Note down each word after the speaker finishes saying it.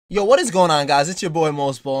Yo, what is going on, guys? It's your boy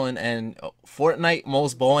Mosballin, and Fortnite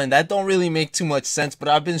Mosballin. That don't really make too much sense, but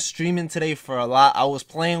I've been streaming today for a lot. I was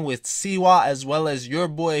playing with Siwa as well as your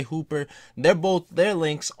boy Hooper. Their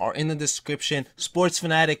links are in the description. Sports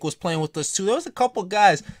Fanatic was playing with us too. There was a couple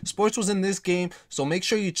guys. Sports was in this game, so make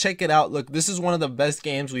sure you check it out. Look, this is one of the best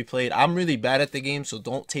games we played. I'm really bad at the game, so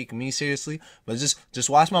don't take me seriously. But just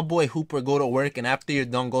watch my boy Hooper go to work, and after you're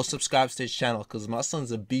done, go subscribe to his channel because my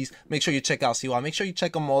son's a beast. Make sure you check out Siwa. Make sure you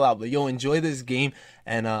check them all out. But yo, enjoy this game,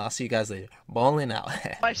 and I'll see you guys later. Balling out.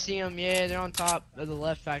 I see them. Yeah, they're on top of the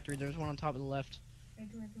left factory. There's one on top of the left.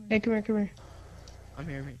 Hey, come here. I'm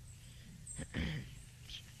here.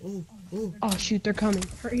 Ooh, ooh. Oh shoot, they're coming.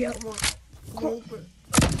 Hurry up. Come on.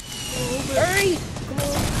 Hurry! Come on.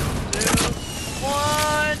 2,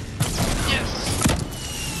 1. Yes.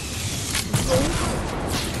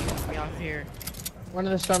 We out here. Run to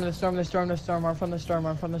the storm, I'm from the storm.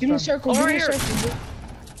 Get in the circle, Over get in the here. circle.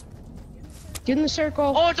 Get in the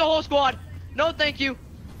circle. Oh, it's a whole squad. No, thank you.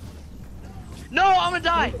 No, I'm gonna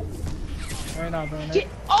die. Right now, bro.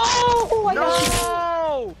 Oh, I got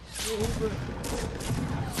No.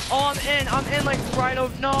 Oh, I'm in like right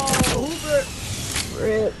over. No.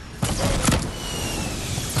 Rip.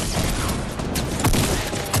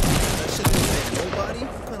 That shit didn't hit nobody?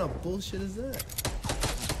 What kind of bullshit is that?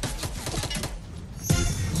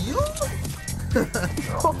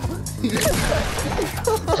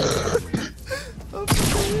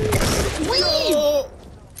 Yo!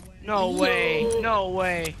 No way. No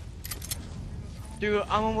way. Dude,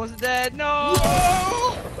 I'm almost dead. No.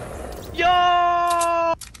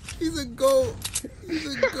 Yo. He's a goat!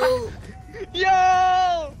 He's a goat!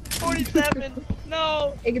 Yo. 47.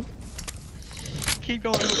 No. Hey, get- Keep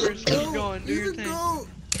going, Hoopers. Keep going. Do He's your a thing. goat!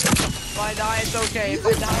 If I die, it's okay. If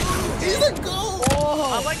I die, it's okay. He's a goat!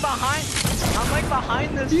 Oh, I'm like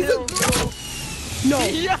behind this He's a hill. goat! No.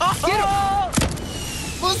 Yo!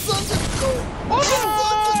 My son's a goat! Oh!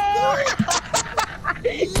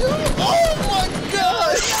 Yo! Oh my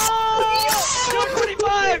god! Yo!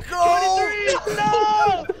 25! 23! No!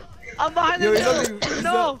 I'm behind Yo, the he's hill! not even-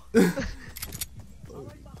 No!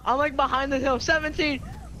 I'm like behind the hill. 17!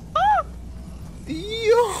 Oh!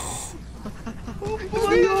 Yo!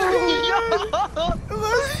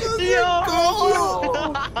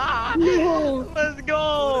 Yo! Let's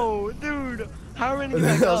go! Dude! How are we gonna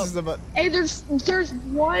get back up? Hey, there's one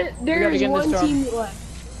get in the storm. team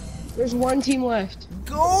left. There's one team left.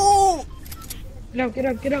 Go! Get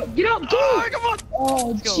up! Oh, come on! Oh,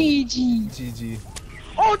 Let's go. GG. GG.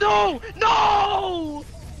 Oh no! No!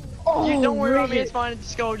 Oh, You don't worry about me, Rip. it's fine.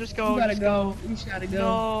 Just go, just go. You gotta just go. You just gotta go.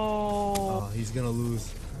 No! Oh, he's gonna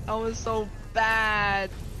lose. That was so bad.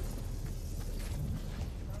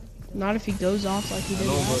 Not if he goes off like he I did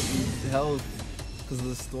know, last but he held because of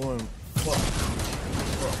the storm. Fuck.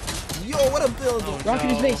 Yo, what a build! Oh, Rocket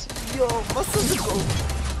his no. base. Yo, my son's a goat!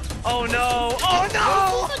 Oh no! Oh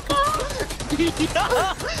no!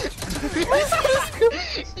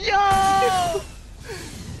 Yo!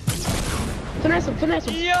 Finesse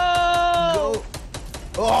him. Yo!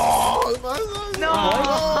 Go. Oh, my son! No!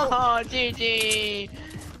 GG!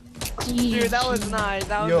 GG. Dude, that was nice.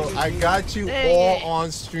 That was a Yo, good I game. got you Dang all it.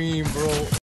 on stream, bro.